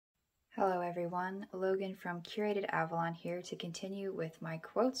Hello everyone, Logan from Curated Avalon here to continue with my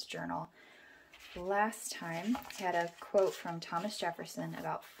quotes journal. Last time I had a quote from Thomas Jefferson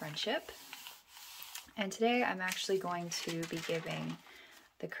about friendship, and today I'm actually going to be giving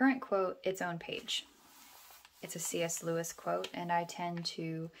the current quote its own page. It's a C.S. Lewis quote, and I tend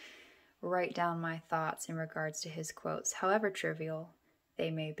to write down my thoughts in regards to his quotes, however trivial they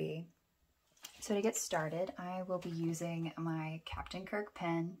may be. So to get started, I will be using my Captain Kirk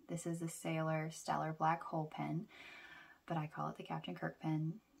pen. This is a Sailor Stellar Black Hole pen, but I call it the Captain Kirk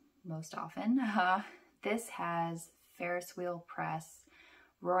pen most often. This has Ferris wheel press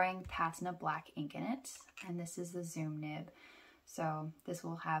roaring patina black ink in it, and this is the zoom nib. So this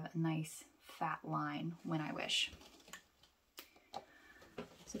will have a nice fat line when I wish.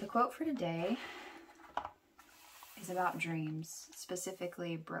 So the quote for today is about dreams,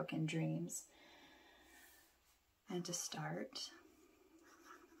 specifically broken dreams. And to start,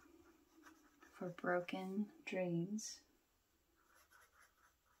 for broken dreams,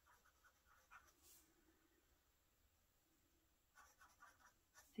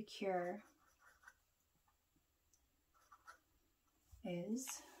 the cure is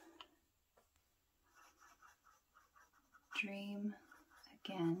dream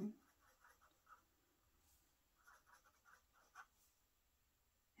again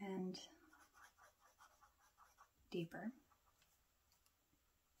and deeper.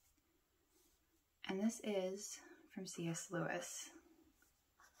 And this is from C.S. Lewis.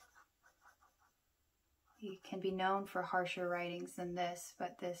 He can be known for harsher writings than this,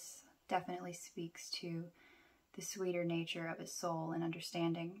 but this definitely speaks to the sweeter nature of his soul and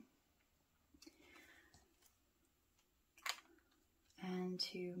understanding. And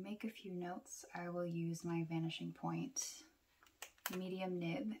to make a few notes, I will use my Vanishing point medium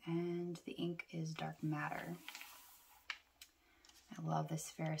nib, and the ink is Dark Matter. I love this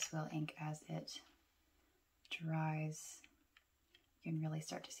Ferris wheel ink as it dries. You can really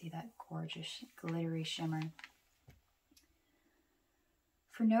start to see that gorgeous glittery shimmer.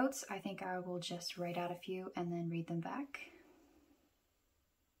 For notes, I think I will just write out a few and then read them back.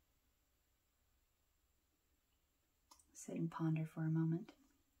 Sit and ponder for a moment.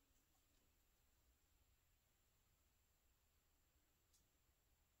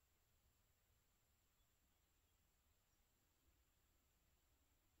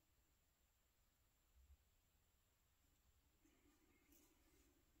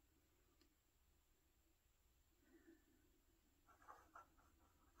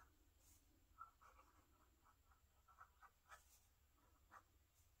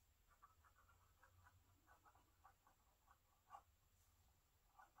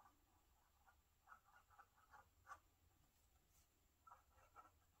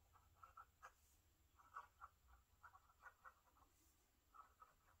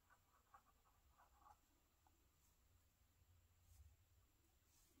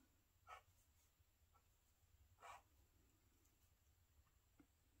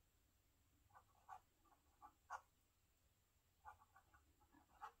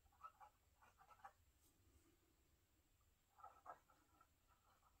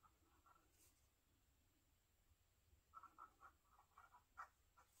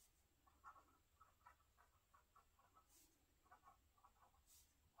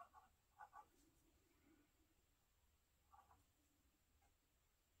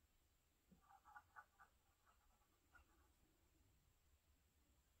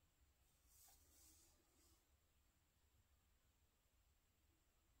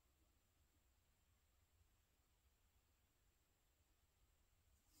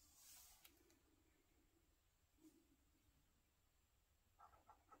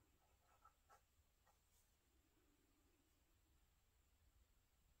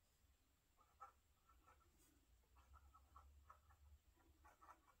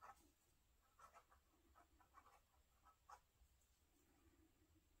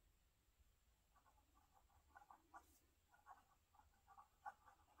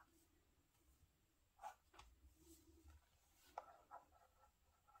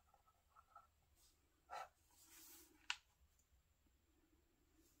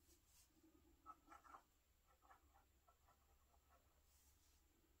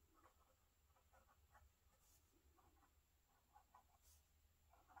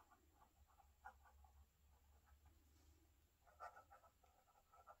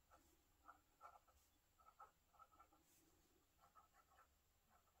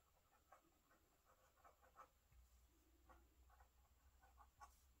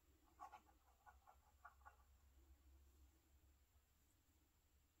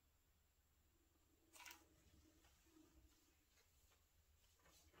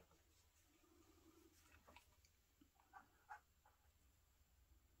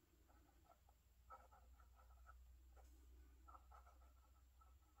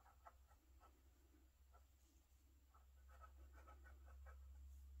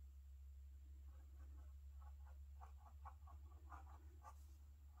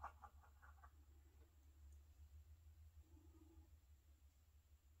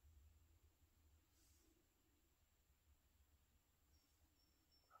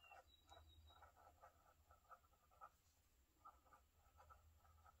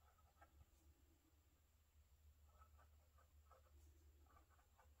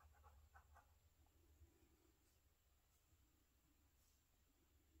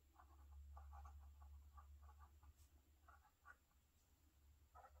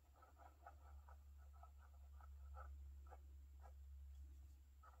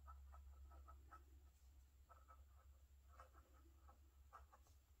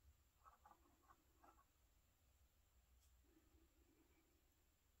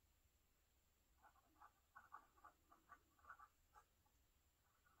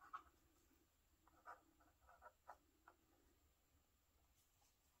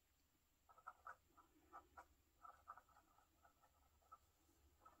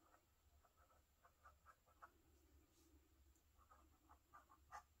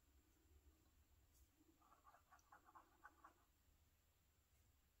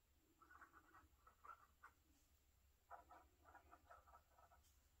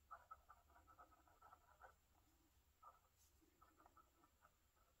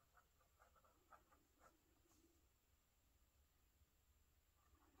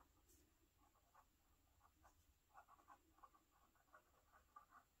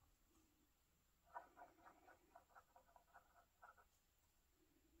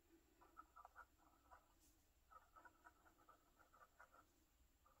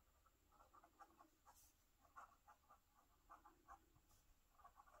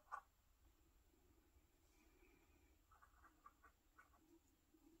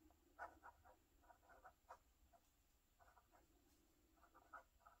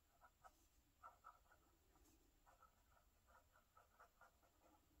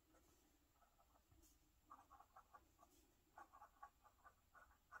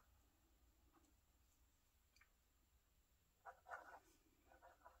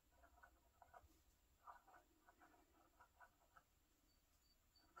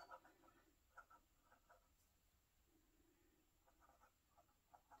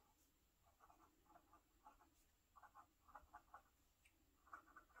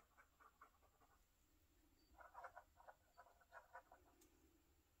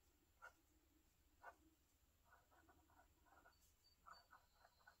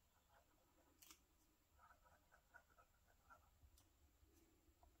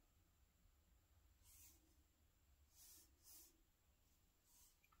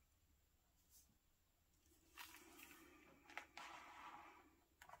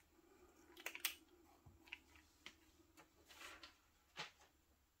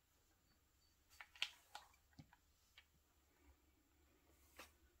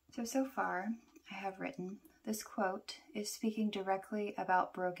 So far, I have written, this quote is speaking directly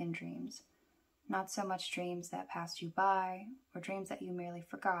about broken dreams, not so much dreams that passed you by or dreams that you merely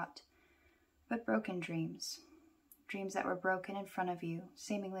forgot, but broken dreams, dreams that were broken in front of you,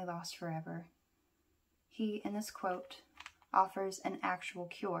 seemingly lost forever. He, in this quote, offers an actual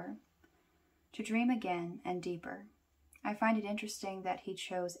cure, to dream again and deeper. I find it interesting that he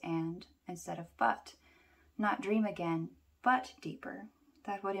chose and instead of but, not dream again, but deeper.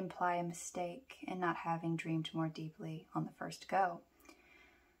 That would imply a mistake in not having dreamed more deeply on the first go.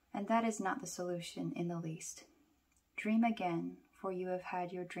 And that is not the solution in the least. Dream again, for you have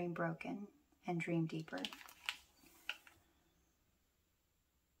had your dream broken, and dream deeper.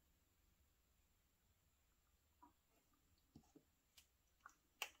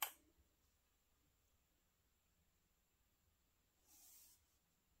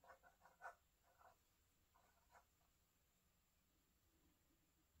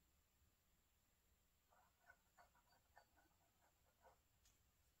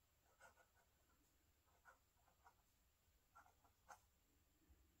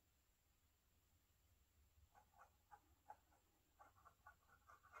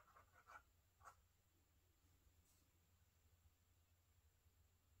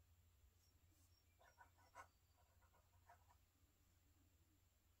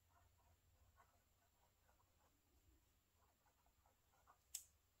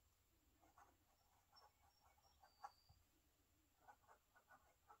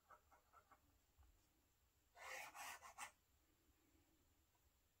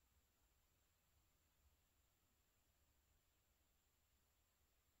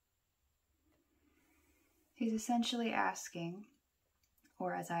 He's essentially asking,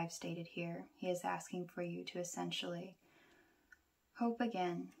 or as I've stated here, he is asking for you to essentially hope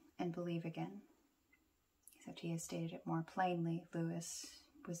again and believe again. Except he has stated it more plainly. Lewis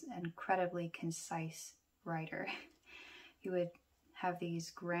was an incredibly concise writer. He would have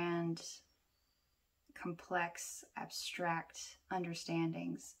these grand, complex, abstract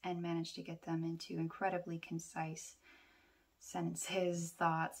understandings and manage to get them into incredibly concise sentences,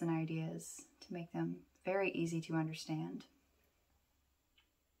 thoughts, and ideas to make them very easy to understand.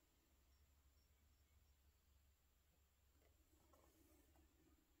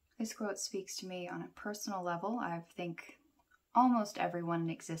 This quote speaks to me on a personal level. I think almost everyone in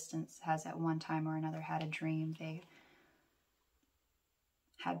existence has at one time or another had a dream they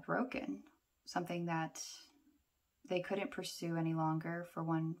had broken, something that they couldn't pursue any longer for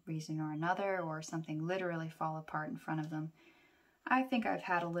one reason or another, or something literally fall apart in front of them. I think I've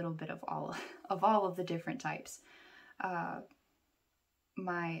had a little bit of all of the different types.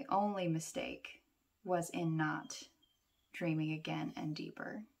 My only mistake was in not dreaming again and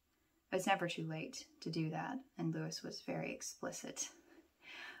deeper. It's never too late to do that, and Lewis was very explicit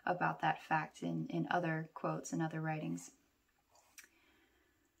about that fact in other quotes and other writings.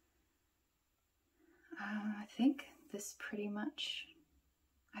 I think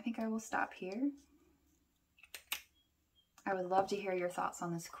I will stop here. I would love to hear your thoughts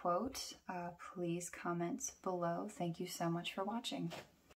on this quote. Please comment below. Thank you so much for watching.